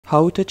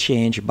How to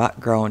change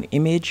background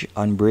image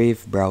on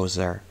Brave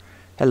browser.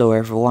 Hello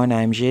everyone,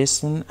 I'm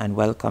Jason and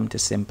welcome to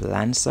Simple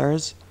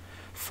Answers.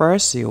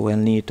 First, you will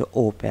need to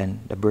open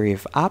the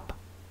Brave app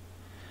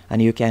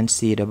and you can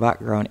see the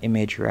background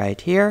image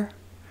right here.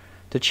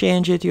 To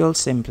change it, you'll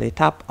simply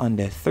tap on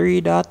the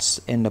three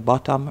dots in the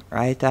bottom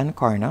right hand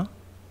corner.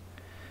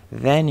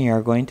 Then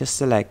you're going to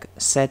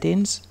select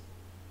Settings.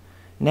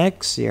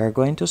 Next, you're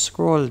going to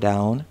scroll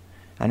down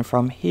and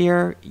from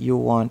here you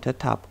want to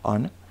tap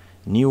on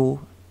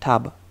New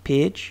tab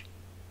page.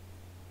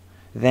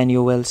 Then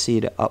you will see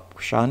the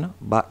option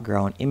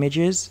background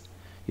images.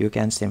 You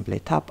can simply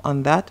tap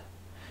on that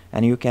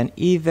and you can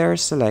either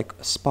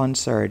select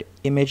sponsored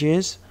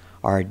images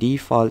or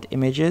default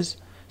images.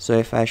 So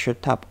if I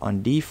should tap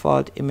on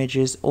default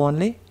images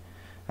only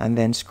and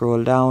then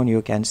scroll down,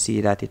 you can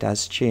see that it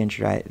has changed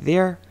right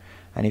there.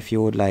 And if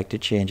you would like to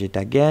change it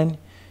again,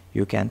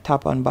 you can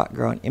tap on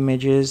background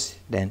images,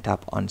 then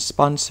tap on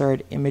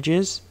sponsored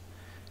images,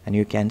 and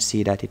you can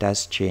see that it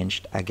has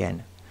changed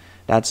again.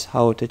 That's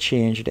how to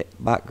change the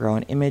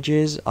background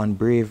images on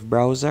Brave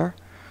browser.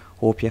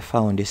 Hope you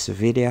found this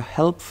video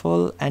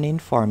helpful and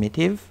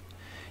informative.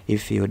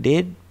 If you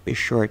did, be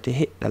sure to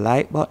hit the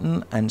like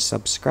button and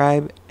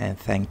subscribe, and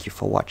thank you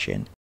for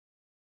watching.